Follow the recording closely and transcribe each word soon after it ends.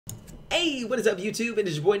Hey, what is up YouTube? It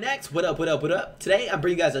is your boy Nex. What up, what up, what up? Today I'm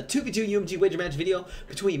bringing you guys a 2v2 UMG wager match video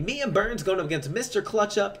between me and Burns going up against Mr.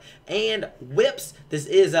 Clutch Up and Whips. This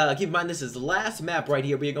is, keep in mind, this is the last map right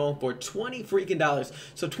here. We are going for $20 freaking dollars.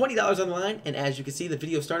 So $20 on the line, and as you can see, the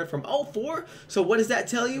video started from 04. So what does that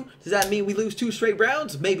tell you? Does that mean we lose 2 straight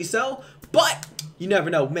rounds? Maybe so, but you never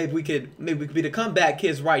know. Maybe we could be the comeback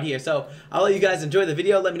kids right here. So I'll let you guys enjoy the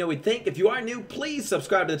video. Let me know what you think. If you are new, please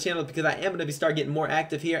subscribe to the channel because I am going to start getting more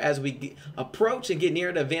active here as we approach and get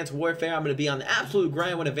near to Advanced Warfare. I'm going to be on the absolute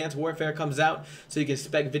grind when Advanced Warfare comes out, so you can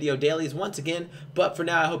expect video dailies once again. But for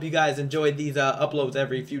now, I hope you guys enjoy these uploads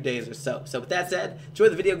every few days or so. So with that said, enjoy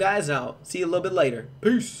the video, guys, and I'll see you a little bit later.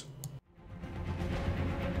 Peace.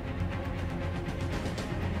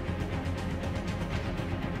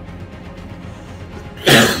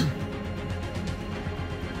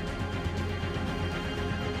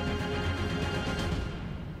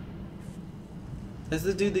 This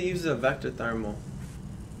is the dude that uses a vector thermal.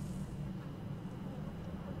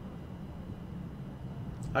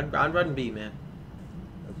 I'd run B, man.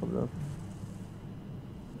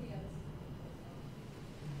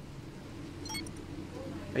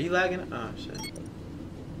 Are you lagging? Oh shit. Did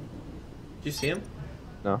you see him?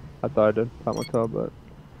 No, I thought I did. Caught my toe, but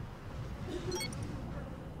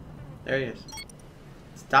there he is.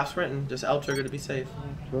 Stop sprinting. Just L trigger to be safe.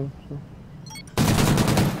 Sure.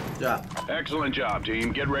 Job. Excellent job,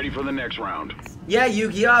 team. Get ready for the next round. Yeah,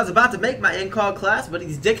 Yu-Gi-Oh! I was about to make my end call class, but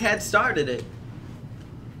these dickheads started it.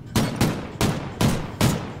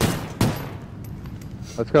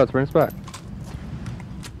 Let's go. Let's bring us back.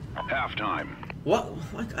 Halftime. What?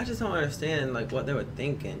 Like, I just don't understand like what they were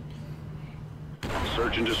thinking.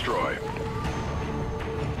 Search and destroy.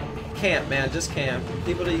 Camp, man, just camp.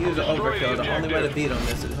 People that use the overkill, the only way to beat them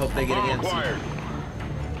is to hope they get against you.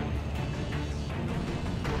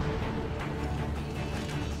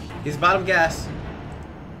 He's bottom gas.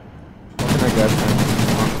 I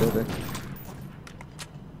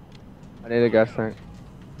need a gas tank.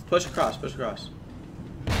 Push across, push across.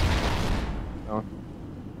 No.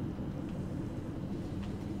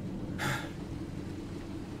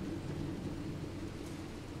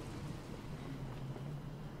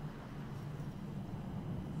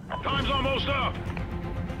 Time's almost up.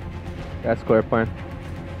 Gas clear, plan.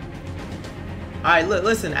 Alright,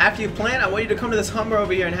 listen, after you plant, I want you to come to this Hummer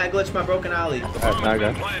over here and head glitch my broken alley. Alright,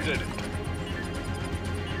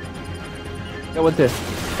 Got one too.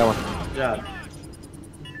 Got one. Good job.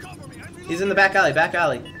 He's in the back alley, back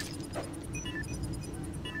alley.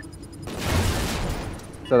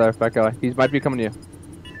 Still there, back alley. He might be coming to you.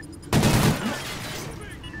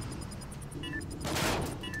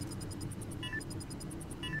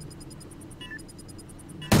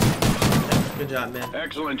 Good job, man.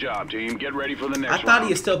 Excellent job, team. Get ready for the next round. I thought he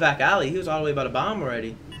was still back alley. He was all the way by the bomb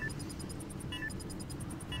already.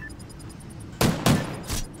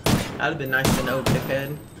 That'd have been nice to know,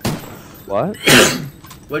 dickhead. What?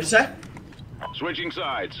 What'd you say? Switching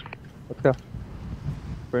sides. Let's go.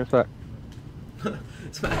 Bring us back.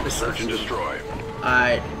 Search and destroy.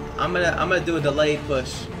 Alright, I'm gonna do a delayed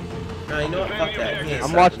push. No, you know what? Fuck that.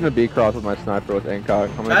 I'm watching the B cross with my sniper with AIM-COG.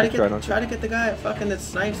 Try to get the guy fucking that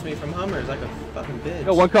snipes me from Hummers like a fucking bitch.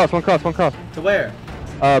 Yo, one cross. To where?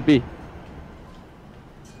 B.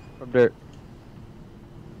 From dirt.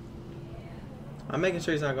 I'm making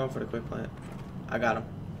sure he's not going for the quick plant. I got him.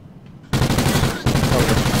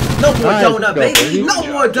 Oh. No more Nice, donut, go, baby! No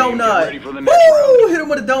more donut! Woo! Hit him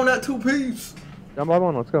with a donut, 2 piece! Jump by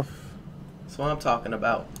one, let's go. That's what I'm talking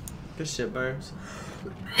about. Good shit, Burns.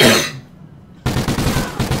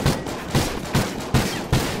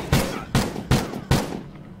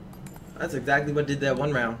 That's exactly what did that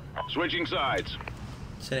one round. Switching sides.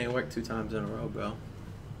 Shit ain't worked 2 times in a row, bro.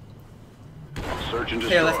 Search and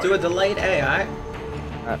destroy. Here, let's do a delayed A, alright?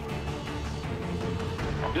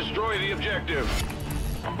 Destroy the objective.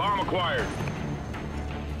 Bomb acquired.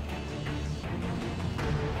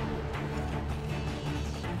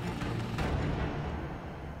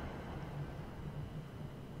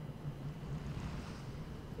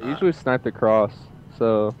 They usually snipe the cross,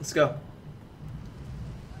 so. Let's go.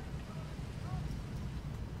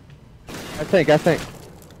 I think so.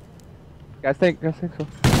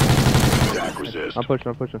 Back resist. I'm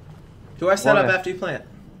pushing. Do our setup after you plant?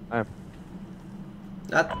 I am.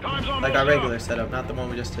 Not like our regular setup, not the one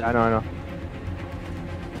we just did. I know.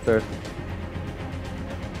 Third.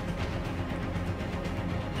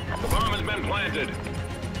 The bomb has been planted.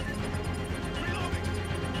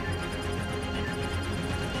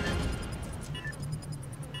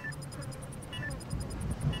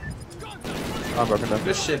 I'm broken down.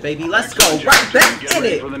 Good shit, baby. Let's go. Right back in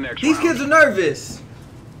it. These kids are nervous.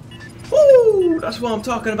 Woo! That's what I'm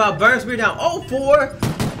talking about. Burns, we're down 0-4.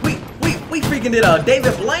 We freaking did a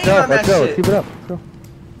David Blaine on that Let's go. shit. Keep it up. Let's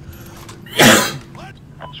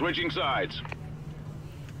go. Switching sides.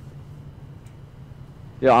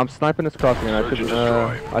 Yeah, I'm sniping this crossing, and Search and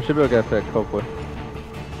destroy. I should be able to get a fix, hopefully.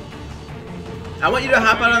 I want you to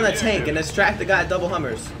hop out on the tank and distract the guy at double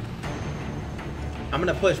hummers. I'm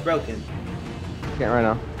gonna push broken. Can't right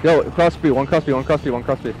now. Yo, cross B, one cross B, one cross B, one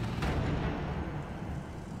cross B.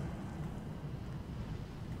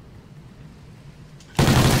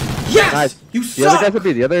 Yes! Nice. You The suck! other guy's a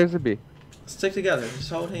B, the other is a B. Stick together. Just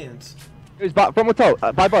hold hands. He's front with toe.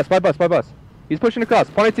 By bus. He's pushing across.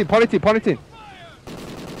 Point 18.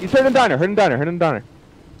 He's hitting diner.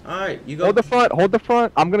 Alright, you go. Hold the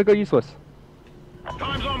front. I'm gonna go useless.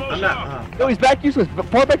 Time's almost I'm up. not. No, he's back useless.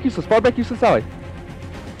 Far back useless, Sally. Good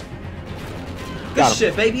Got him.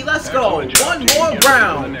 shit, baby. Let's go. Excellent job, One team. more Get ready for the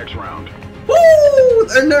round. next round. Woo!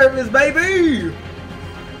 They're nervous, baby.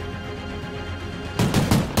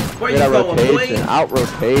 Where you Get going, rotation. boy? Out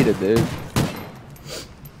rotated, dude.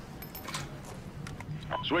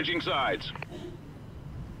 Switching sides.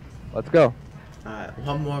 Let's go. Alright,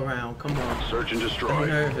 one more round. Come on. Search and I'm destroy.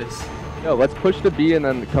 nervous. Yo, let's push the B and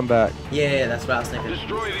then come back. Yeah, that's what I was thinking.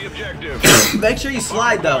 Destroy the objective. Make sure you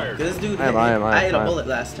slide though, cause this dude. I hit a am. bullet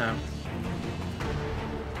last time.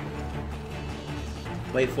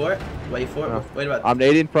 Wait for it. Wait for it. No. Wait about. I'm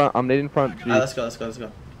nading front. B. Alright, let's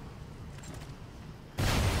go.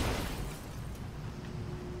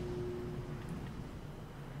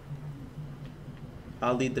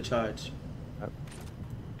 I'll lead the charge.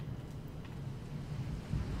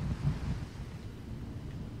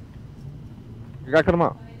 You gotta cut him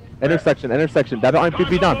out. Intersection. That might be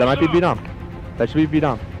B down. That should be B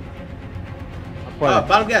down. I'm Oh, playing.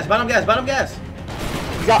 bottom gas. I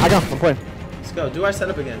got him. I'm playing. Let's go. Do our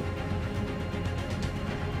setup again.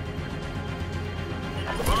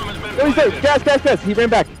 The bomb has been Oh, he's there. planted. Gas. He ran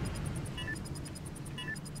back.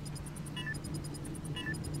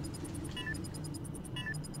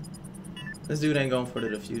 This dude ain't going for the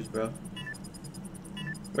defuse, bro.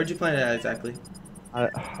 Where'd you plant it at exactly? I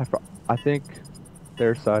think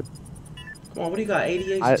their side. Come on, what do you got?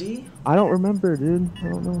 ADHD? I don't remember, dude. I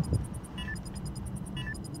don't know.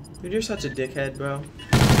 Dude, you're such a dickhead, bro.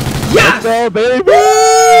 Let's go, baby! Woo!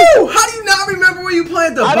 How do you not remember where you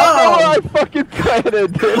planted the bomb? I don't know where I fucking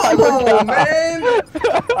planted, dude. Come on, man!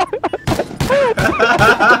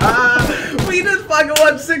 We just fucking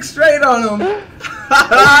won 6 straight on them.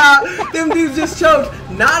 Them dudes just choked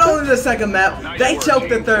not only the second map, they choked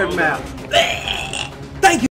the third map.